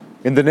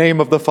In the name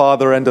of the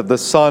Father, and of the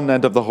Son,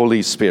 and of the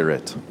Holy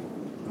Spirit.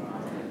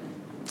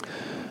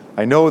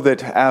 I know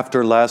that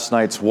after last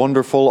night's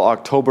wonderful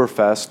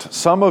Oktoberfest,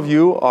 some of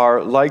you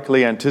are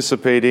likely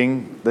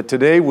anticipating that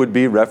today would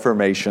be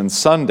Reformation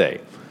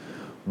Sunday.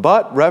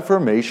 But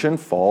Reformation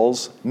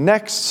falls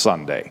next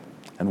Sunday,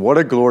 and what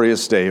a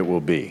glorious day it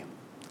will be.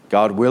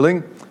 God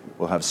willing,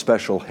 we'll have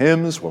special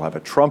hymns, we'll have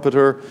a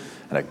trumpeter,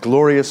 and a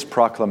glorious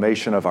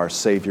proclamation of our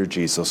Savior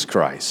Jesus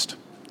Christ.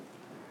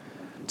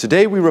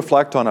 Today we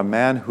reflect on a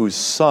man whose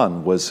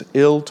son was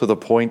ill to the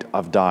point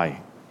of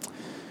dying.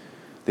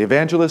 The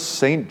evangelist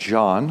St.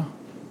 John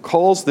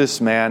calls this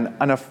man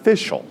an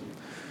official,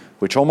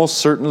 which almost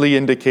certainly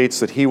indicates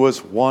that he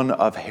was one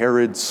of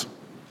Herod's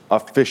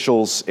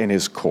officials in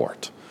his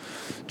court.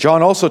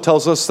 John also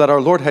tells us that our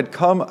Lord had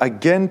come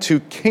again to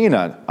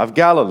Cana of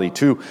Galilee,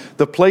 to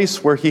the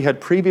place where he had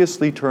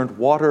previously turned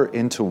water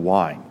into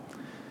wine.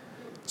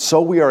 So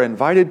we are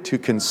invited to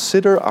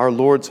consider our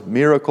Lord's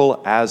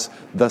miracle as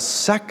the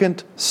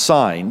second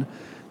sign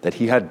that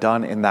he had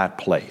done in that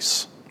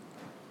place.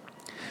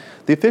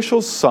 The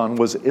official's son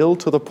was ill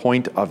to the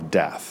point of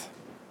death.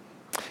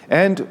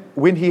 And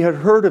when he had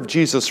heard of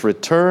Jesus'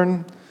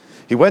 return,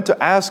 he went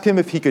to ask him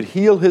if he could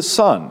heal his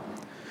son,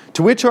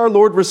 to which our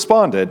Lord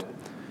responded,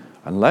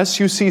 "Unless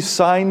you see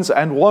signs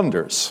and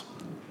wonders,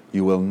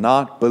 you will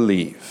not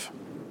believe."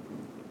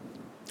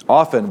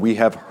 Often we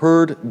have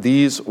heard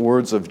these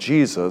words of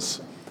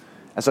Jesus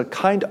as a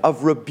kind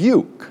of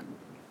rebuke.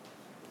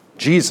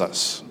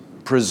 Jesus,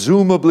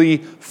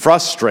 presumably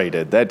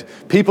frustrated that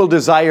people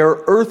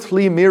desire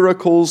earthly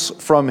miracles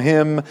from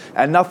him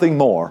and nothing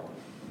more,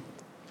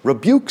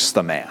 rebukes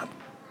the man,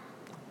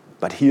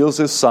 but heals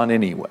his son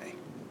anyway.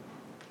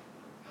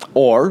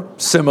 Or,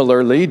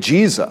 similarly,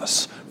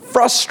 Jesus,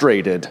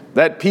 frustrated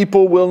that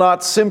people will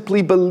not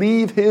simply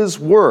believe his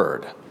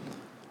word,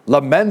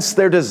 laments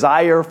their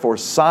desire for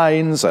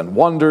signs and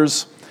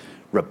wonders,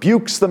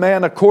 rebukes the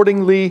man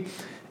accordingly,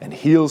 and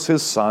heals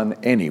his son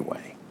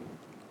anyway.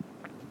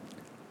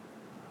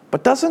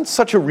 But doesn't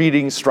such a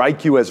reading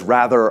strike you as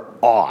rather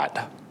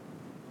odd?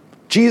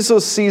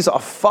 Jesus sees a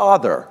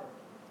father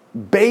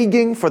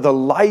begging for the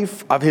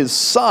life of his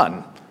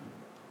son,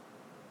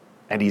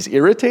 and he's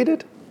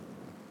irritated?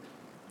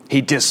 He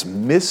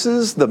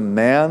dismisses the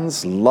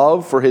man's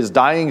love for his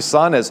dying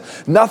son as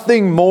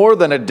nothing more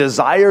than a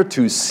desire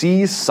to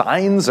see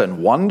signs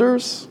and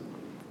wonders.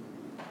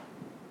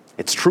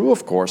 It's true,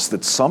 of course,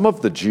 that some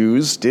of the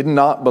Jews did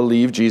not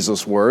believe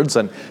Jesus' words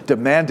and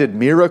demanded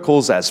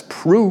miracles as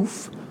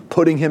proof,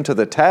 putting him to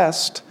the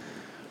test.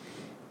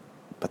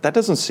 But that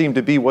doesn't seem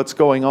to be what's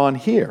going on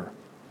here.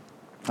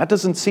 That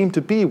doesn't seem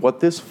to be what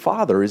this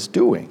father is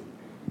doing.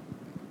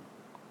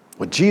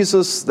 Would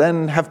Jesus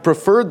then have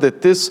preferred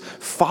that this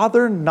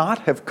father not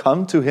have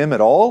come to him at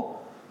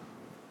all?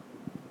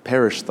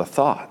 Perish the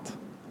thought.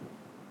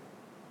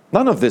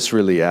 None of this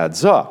really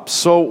adds up.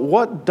 So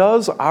what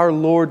does our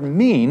Lord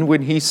mean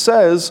when he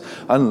says,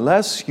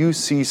 "Unless you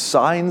see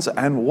signs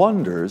and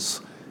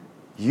wonders,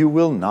 you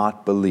will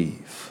not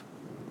believe"?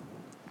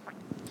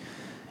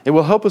 It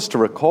will help us to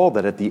recall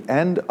that at the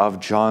end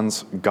of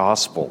John's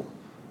gospel,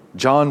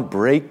 John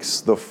breaks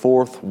the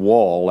fourth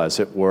wall, as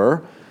it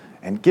were,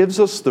 and gives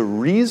us the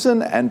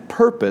reason and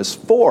purpose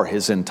for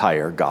his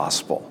entire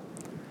gospel.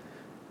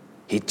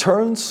 He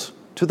turns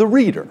to the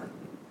reader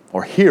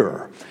or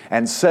hearer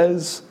and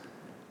says,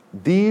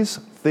 "These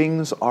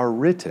things are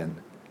written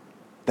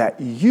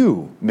that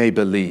you may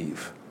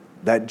believe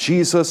that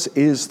Jesus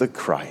is the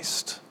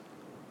Christ,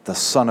 the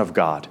Son of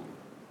God,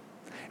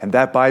 and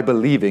that by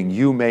believing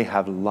you may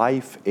have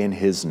life in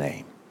his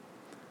name."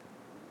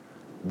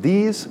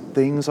 These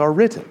things are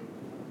written.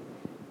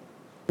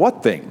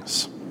 What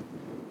things?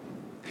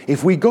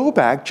 If we go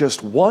back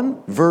just one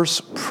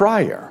verse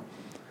prior,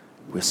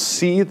 we'll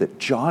see that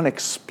John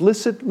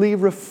explicitly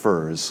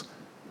refers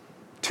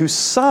to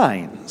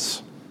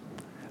signs.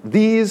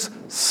 These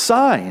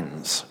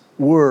signs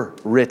were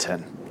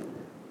written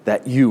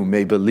that you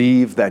may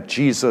believe that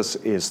Jesus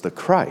is the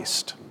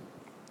Christ.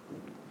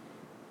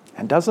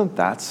 And doesn't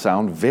that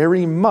sound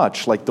very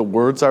much like the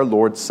words our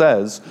Lord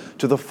says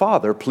to the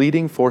Father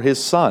pleading for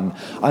his Son?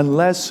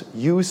 "Unless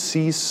you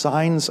see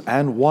signs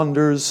and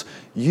wonders,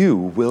 you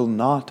will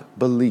not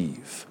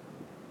believe."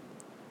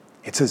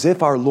 It's as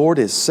if our Lord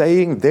is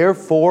saying,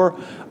 "Therefore,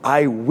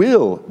 I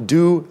will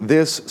do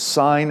this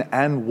sign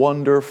and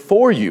wonder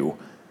for you,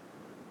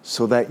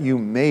 so that you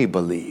may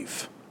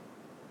believe."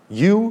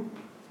 You,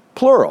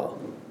 plural.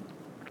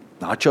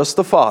 Not just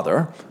the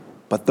Father,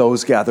 but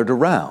those gathered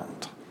around.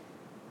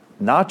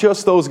 Not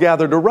just those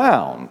gathered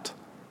around,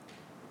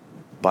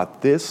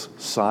 but this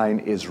sign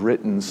is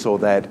written so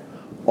that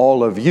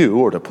all of you,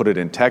 or to put it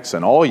in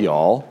Texan, all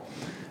y'all,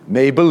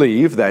 may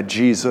believe that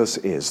Jesus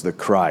is the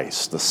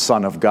Christ, the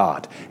Son of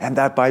God, and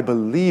that by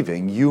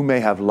believing you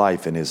may have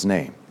life in his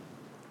name.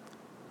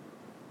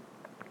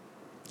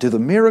 Do the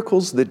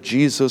miracles that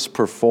Jesus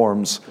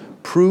performs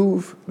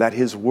prove that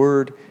his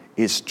word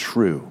is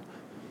true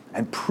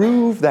and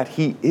prove that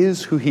he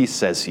is who he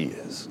says he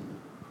is?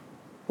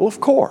 Well, of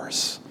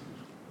course.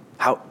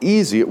 How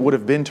easy it would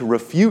have been to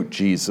refute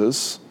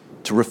Jesus,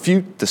 to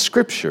refute the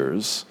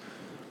Scriptures,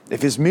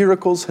 if his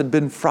miracles had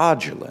been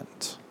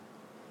fraudulent.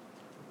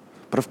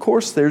 But of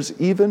course, there's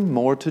even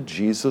more to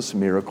Jesus'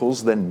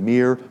 miracles than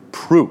mere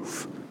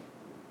proof.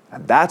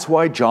 And that's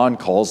why John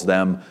calls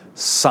them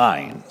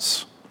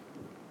signs.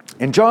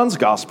 In John's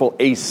Gospel,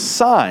 a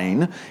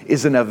sign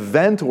is an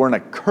event or an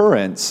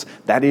occurrence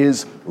that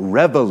is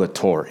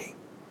revelatory.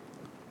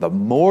 The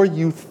more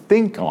you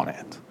think on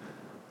it,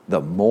 the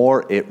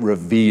more it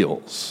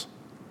reveals.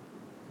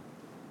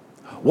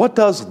 What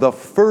does the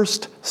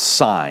first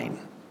sign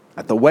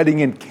at the wedding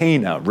in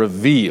Cana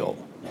reveal?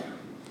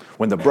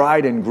 When the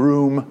bride and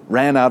groom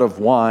ran out of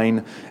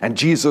wine and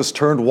Jesus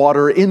turned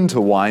water into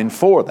wine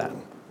for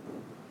them.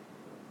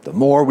 The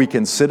more we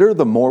consider,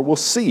 the more we'll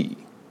see.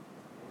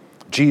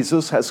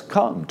 Jesus has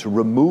come to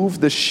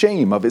remove the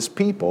shame of his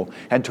people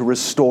and to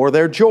restore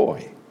their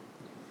joy.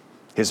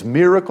 His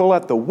miracle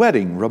at the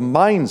wedding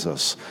reminds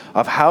us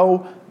of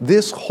how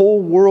this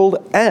whole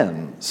world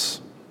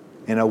ends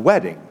in a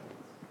wedding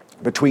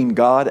between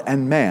God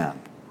and man,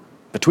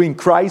 between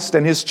Christ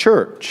and his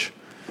church,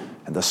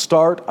 and the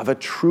start of a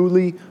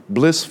truly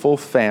blissful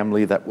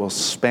family that will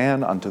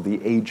span unto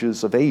the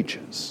ages of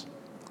ages.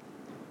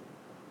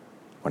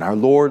 When our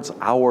Lord's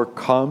hour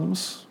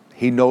comes,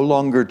 he no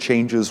longer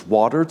changes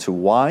water to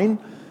wine,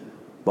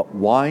 but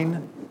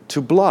wine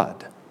to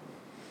blood.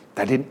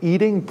 That in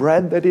eating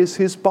bread that is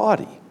his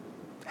body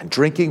and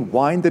drinking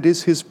wine that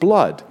is his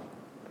blood,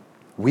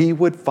 we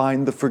would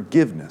find the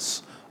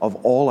forgiveness of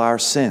all our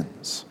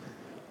sins.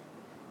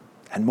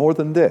 And more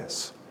than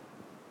this,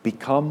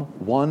 become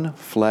one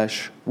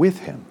flesh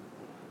with him,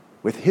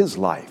 with his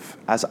life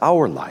as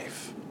our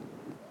life.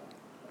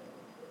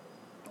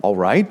 All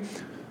right,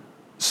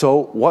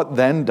 so what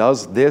then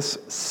does this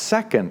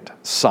second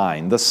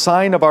sign, the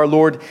sign of our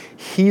Lord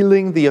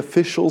healing the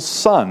official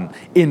son,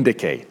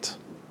 indicate?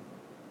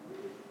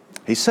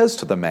 He says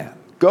to the man,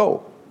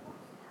 "Go,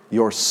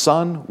 your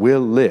son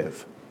will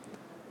live."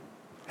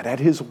 And at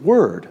his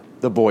word,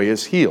 the boy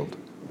is healed.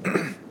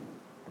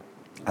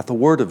 At the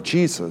word of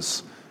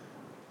Jesus,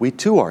 we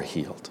too are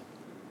healed,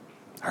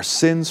 our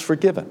sins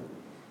forgiven,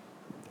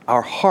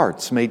 our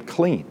hearts made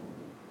clean.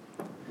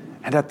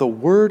 And at the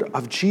word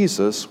of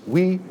Jesus,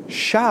 we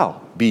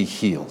shall be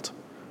healed.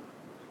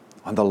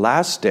 On the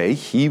last day,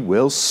 he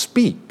will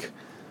speak,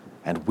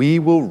 and we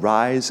will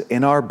rise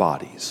in our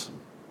bodies,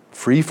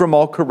 free from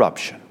all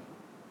corruption,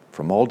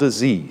 from all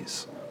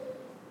disease,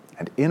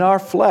 and in our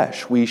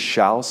flesh we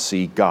shall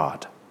see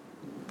God.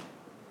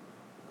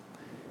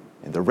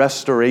 In the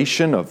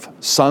restoration of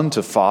son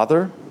to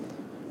father,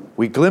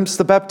 we glimpse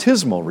the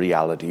baptismal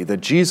reality that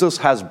Jesus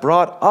has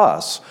brought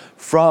us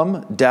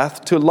from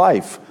death to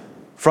life,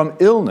 from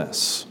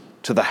illness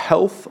to the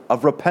health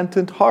of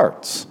repentant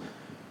hearts.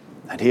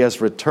 And he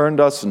has returned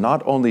us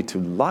not only to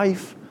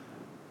life,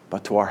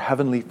 but to our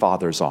Heavenly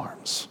Father's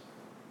arms.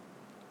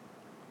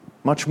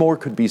 Much more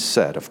could be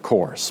said, of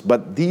course,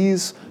 but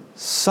these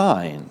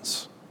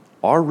signs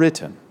are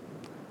written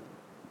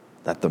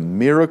that the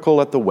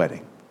miracle at the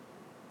wedding,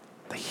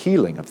 the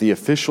healing of the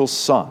official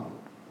son,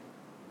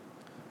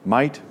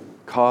 might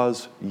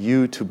cause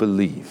you to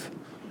believe,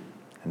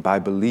 and by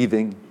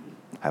believing,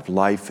 have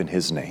life in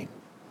his name.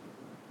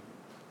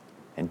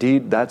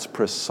 Indeed, that's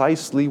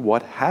precisely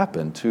what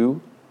happened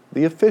to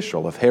the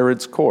official of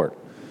Herod's court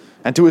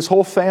and to his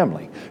whole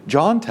family.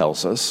 John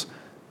tells us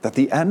that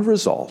the end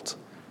result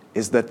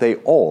is that they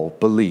all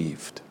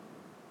believed.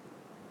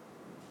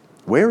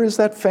 Where is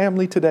that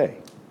family today?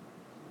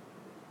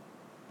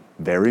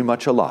 Very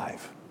much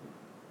alive,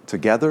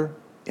 together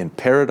in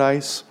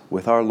paradise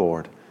with our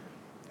Lord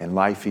in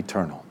life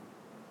eternal.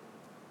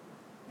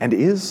 And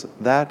is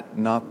that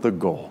not the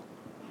goal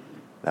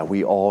that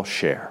we all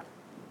share?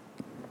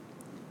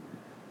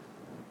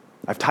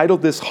 I've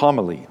titled this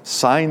homily,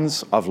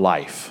 Signs of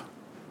Life.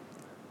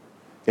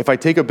 If I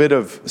take a bit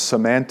of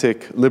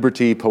semantic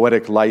liberty,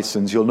 poetic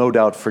license, you'll no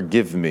doubt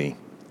forgive me.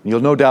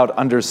 You'll no doubt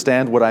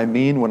understand what I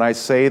mean when I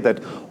say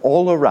that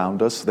all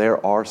around us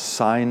there are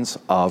signs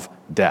of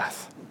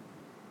death.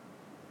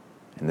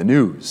 In the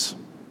news,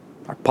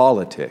 our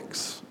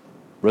politics,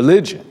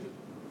 religion,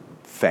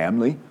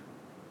 family,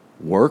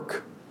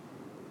 work,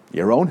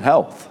 your own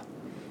health.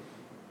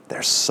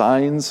 There's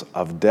signs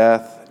of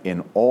death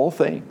in all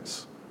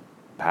things,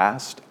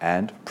 past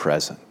and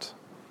present.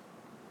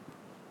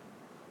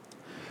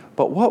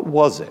 But what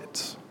was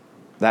it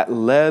that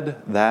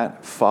led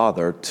that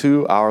father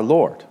to our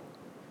Lord?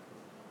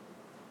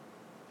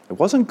 It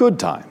wasn't good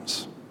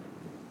times.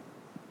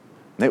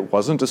 It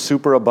wasn't a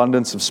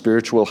superabundance of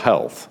spiritual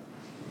health.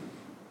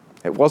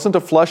 It wasn't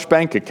a flush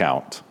bank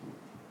account.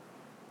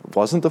 It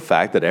wasn't the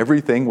fact that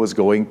everything was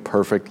going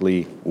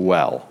perfectly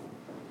well.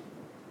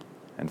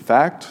 In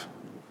fact,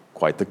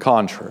 quite the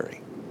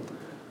contrary.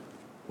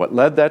 What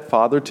led that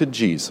father to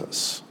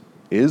Jesus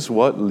is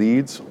what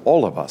leads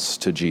all of us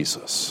to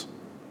Jesus.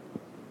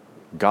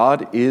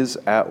 God is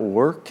at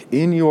work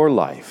in your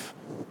life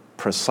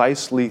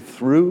precisely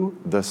through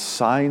the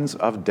signs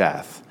of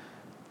death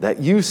that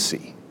you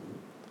see,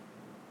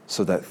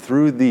 so that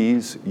through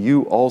these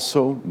you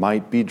also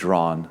might be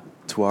drawn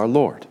to our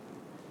Lord.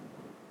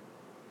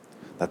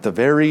 That the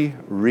very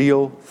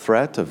real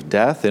threat of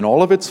death in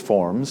all of its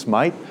forms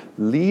might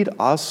lead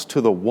us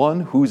to the one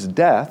whose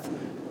death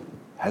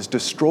has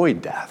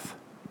destroyed death.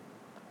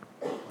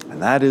 And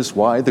that is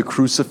why the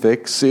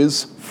crucifix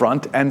is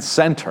front and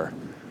center.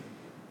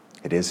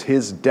 It is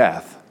his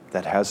death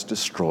that has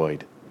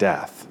destroyed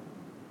death.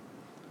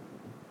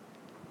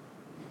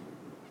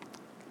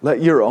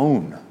 Let your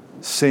own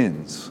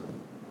sins,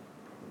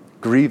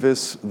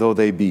 grievous though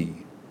they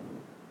be,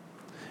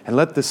 and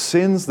let the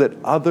sins that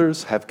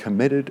others have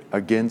committed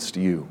against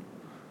you,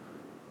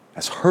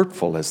 as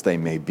hurtful as they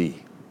may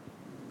be,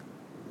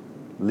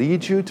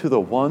 lead you to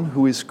the one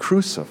who is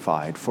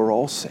crucified for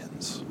all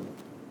sins,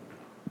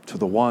 to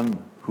the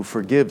one who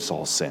forgives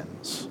all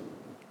sins.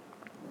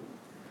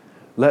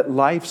 Let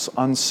life's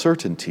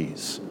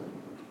uncertainties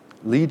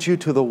lead you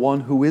to the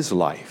one who is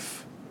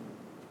life,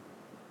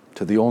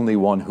 to the only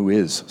one who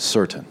is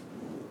certain.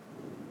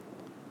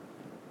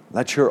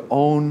 Let your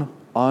own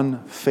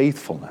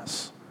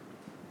unfaithfulness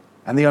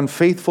and the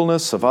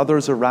unfaithfulness of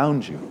others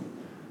around you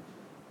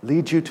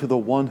lead you to the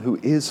one who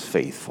is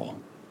faithful.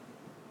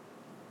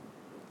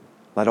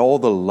 Let all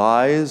the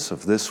lies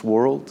of this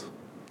world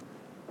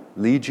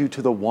lead you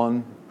to the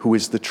one who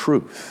is the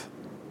truth.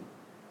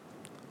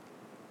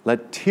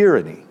 Let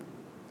tyranny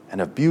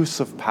and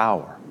abuse of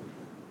power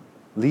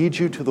lead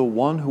you to the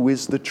one who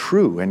is the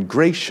true and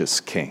gracious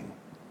King.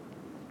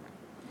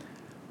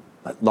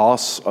 Let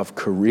loss of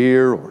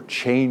career or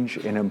change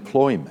in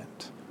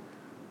employment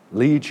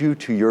lead you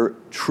to your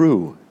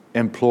true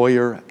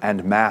employer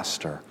and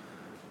master,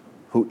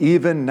 who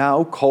even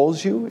now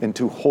calls you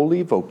into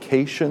holy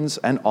vocations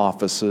and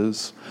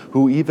offices,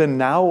 who even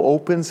now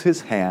opens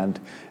his hand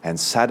and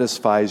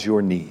satisfies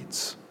your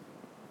needs.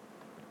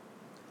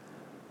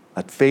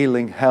 Let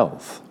failing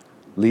health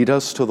lead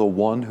us to the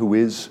one who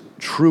is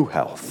true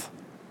health.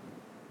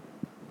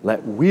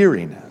 Let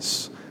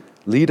weariness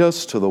lead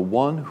us to the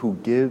one who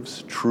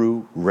gives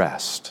true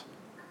rest.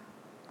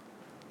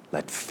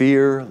 Let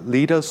fear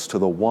lead us to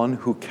the one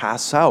who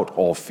casts out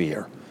all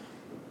fear,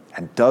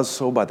 and does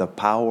so by the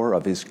power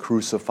of his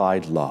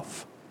crucified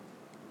love.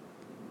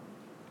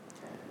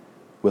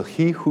 Will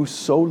he who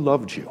so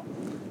loved you,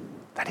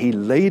 that he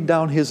laid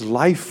down his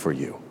life for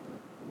you,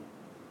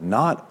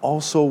 not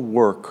also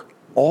work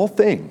all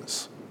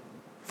things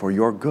for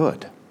your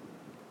good?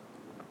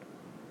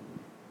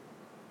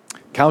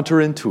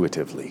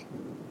 Counterintuitively,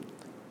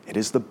 it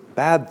is the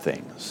bad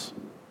things,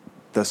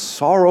 the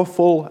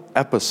sorrowful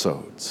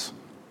episodes,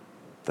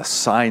 the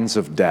signs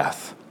of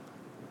death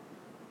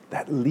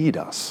that lead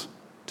us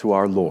to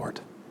our Lord.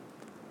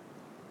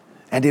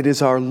 And it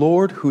is our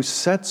Lord who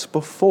sets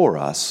before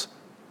us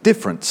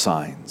different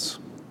signs: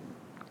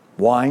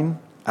 wine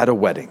at a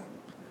wedding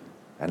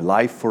and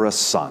life for a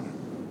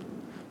son.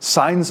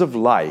 Signs of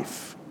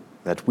life,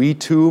 that we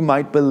too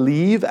might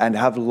believe and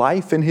have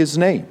life in his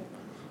name.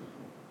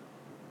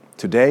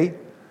 Today,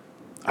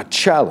 a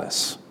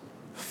chalice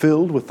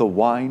filled with the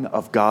wine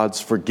of God's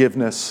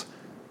forgiveness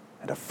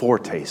and a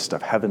foretaste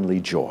of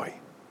heavenly joy.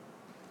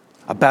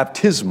 A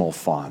baptismal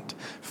font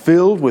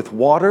filled with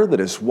water that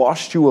has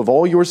washed you of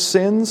all your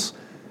sins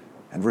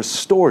and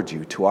restored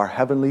you to our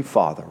Heavenly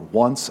Father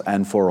once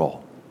and for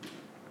all.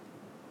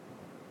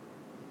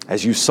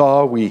 As you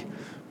saw, we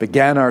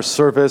began our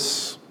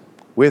service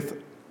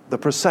with the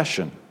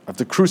procession of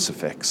the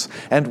crucifix,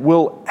 and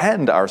will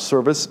end our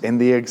service in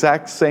the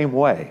exact same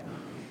way.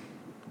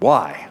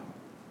 Why?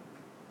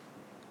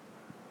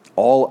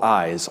 All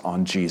eyes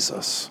on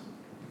Jesus.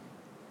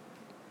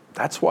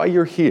 That's why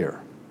you're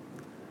here.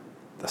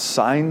 The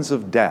signs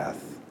of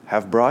death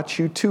have brought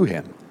you to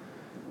him,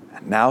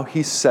 and now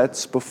he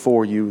sets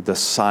before you the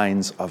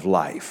signs of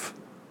life,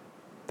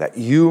 that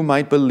you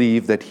might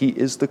believe that he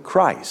is the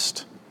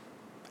Christ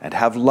and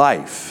have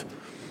life,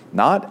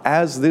 not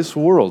as this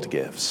world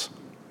gives,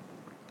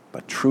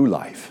 but true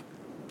life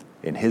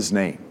in his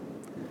name.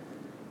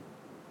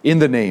 In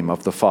the name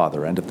of the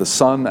Father, and of the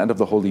Son, and of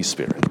the Holy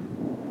Spirit.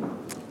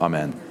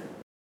 Amen.